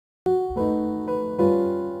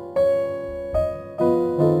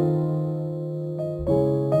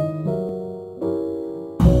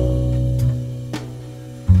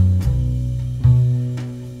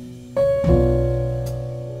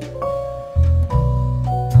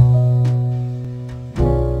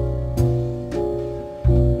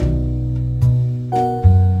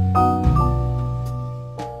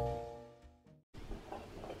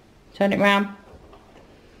Turn it round.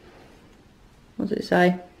 What does it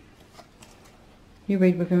say? You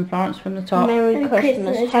read with him, Florence, from the top. Merry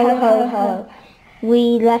Christmas, ho ho ho.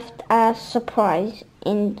 We left our surprise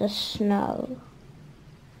in the snow.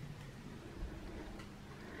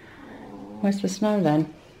 Where's the snow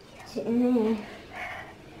then? Is it in there?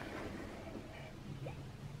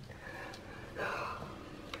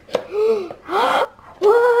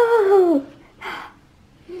 Whoa!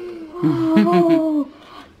 Whoa!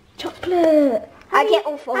 Chocolate! I get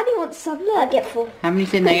all four. Annie wants some. Look. I get four. How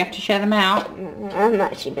many's in there? You have to share them out. I'm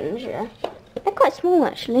not actually going to share. They're quite small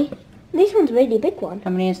actually. This one's a really big one.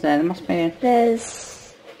 How many is there? There must be.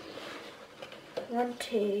 There's 1,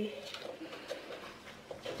 2,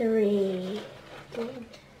 3. Let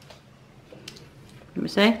me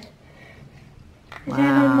see. Is there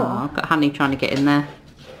no more? I've got Honey trying to get in there.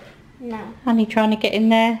 No. Honey trying to get in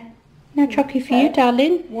there. No chocolate for you,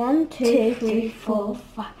 darling. 1, 2, 3, 4,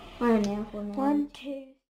 5. I only have one. 1, 2.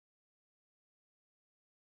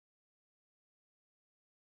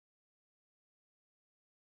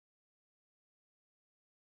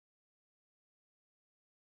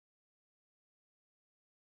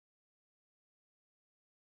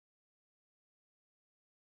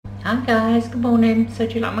 Hi guys, good morning. So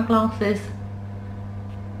do you like my glasses?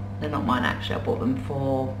 They're not mine actually, I bought them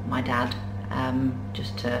for my dad,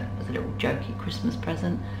 just as a little jokey Christmas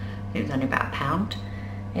present. It was only about £1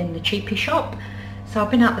 in the cheapy shop. So I've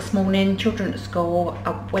been out this morning, children at school.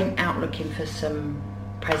 I went out looking for some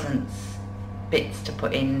presents, bits to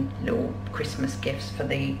put in, little Christmas gifts for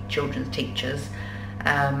the children's teachers.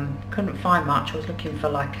 Couldn't find much. I was looking for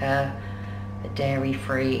like a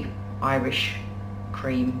dairy-free Irish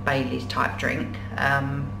cream Bailey's type drink.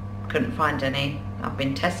 Couldn't find any. I've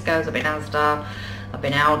been Tesco's, I've been Asda, I've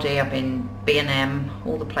been Aldi, I've been B&M,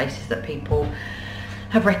 all the places that people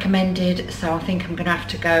have recommended. So I think I'm gonna have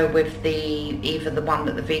to go with either the one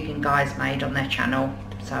that the vegan guys made on their channel.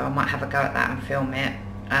 So I might have a go at that and film it.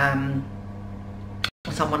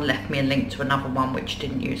 Someone left me a link to another one which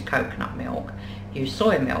didn't use coconut milk, used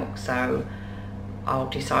soy milk. So I'll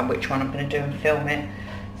decide which one I'm gonna do and film it.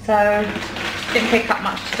 So didn't pick up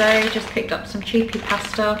much today, just picked up some cheapy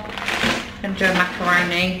pasta. Gonna do a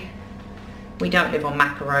macaroni. We don't live on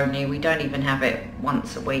macaroni, we don't even have it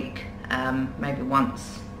once a week, maybe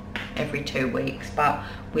once every 2 weeks, but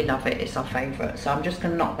we love it, it's our favourite. So I'm just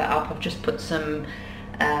gonna knock that up. I've just put some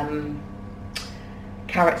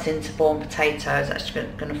carrots into boiled potatoes, that's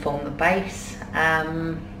gonna form the base.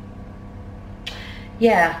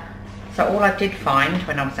 Yeah, so all I did find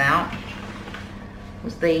when I was out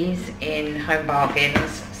was these in Home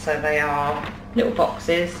Bargains. So they are little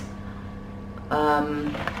boxes,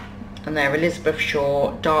 and they're Elizabeth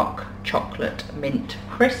Shaw dark chocolate mint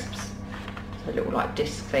crisps. So little like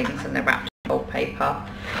disc things, and they're wrapped in gold paper,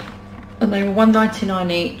 and they were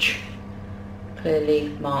 £1.99 each, clearly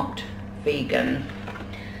marked vegan.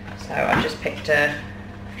 So I just picked a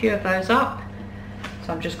few of those up.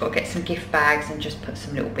 So I've just got to get some gift bags and just put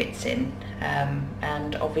some little bits in,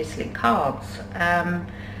 and obviously cards.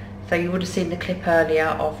 So you would have seen the clip earlier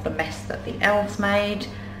of the mess that the elves made,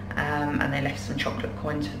 and they left some chocolate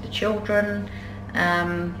coins for the children.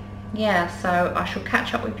 Yeah, so I shall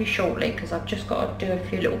catch up with you shortly because I've just got to do a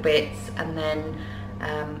few little bits, and then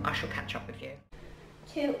I shall catch up with you.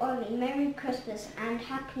 To Ollie, Merry Christmas and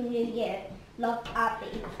Happy New Year. Love,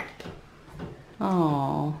 Abby.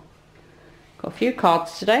 Oh. Got a few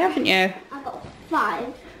cards today, haven't you? I got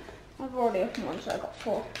 5. I've already opened one, so I got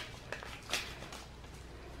 4.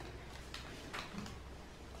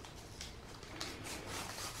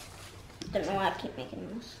 Don't know why I keep making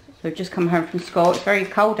this. So we've just come home from school. It's very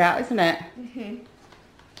cold out, isn't it?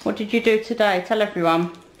 What did you do today? Tell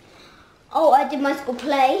everyone. Oh, I did my school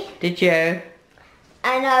play. Did you?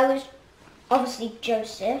 And I was obviously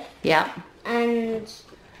Joseph. Yeah. And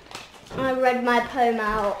I read my poem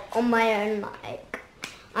out on my own mic.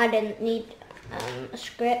 I didn't need a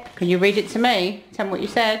script. Can you read it to me? Tell me what you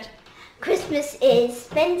said. Christmas is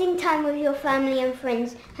spending time with your family and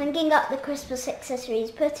friends, hanging up the Christmas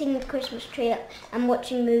accessories, putting the Christmas tree up, and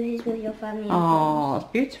watching movies with your family and friends. Oh, it's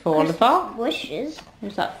beautiful, Christmas Oliver. wishes.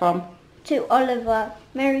 Who's that from? To Oliver,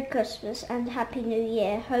 Merry Christmas and Happy New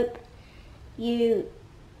Year. Hope you...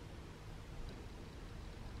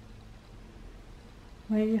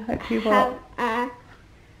 Hope you what? Have a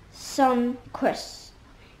sun Chris.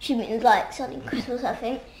 She means like sunny Christmas, I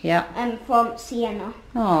think. Yeah. And from Sienna.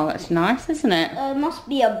 Oh, that's nice, isn't it? Must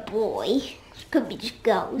be a boy. Could be just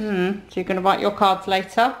girls. So you're going to write your cards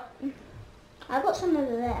later? I've got some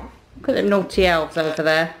over there. Look at them naughty elves over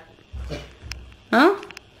there. Huh?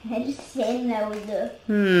 They're just sitting there with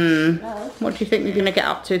the... What do you think you're going to get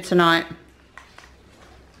up to tonight?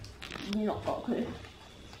 Not got a clue.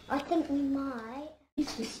 I think we might.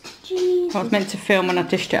 Jesus. I was meant to film when I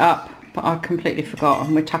dished it up, but I completely forgot,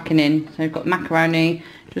 and we're tucking in. So we've got macaroni,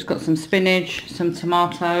 just got some spinach, some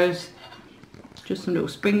tomatoes, just some little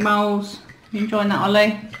spring rolls. You enjoying that,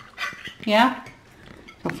 Ollie? Yeah?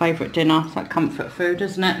 It's our favourite dinner. It's like comfort food,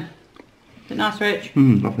 isn't it? Is it nice, Rich?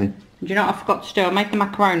 Lovely. Do you know what I forgot to do? I made the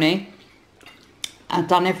macaroni. I've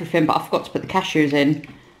done everything, but I forgot to put the cashews in.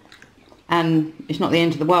 And it's not the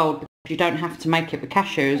end of the world, because you don't have to make it with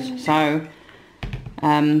cashews. So,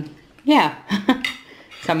 yeah.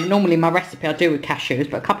 So normally my recipe I do with cashews,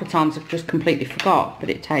 but a couple of times I've just completely forgot. But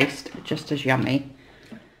it tastes just as yummy.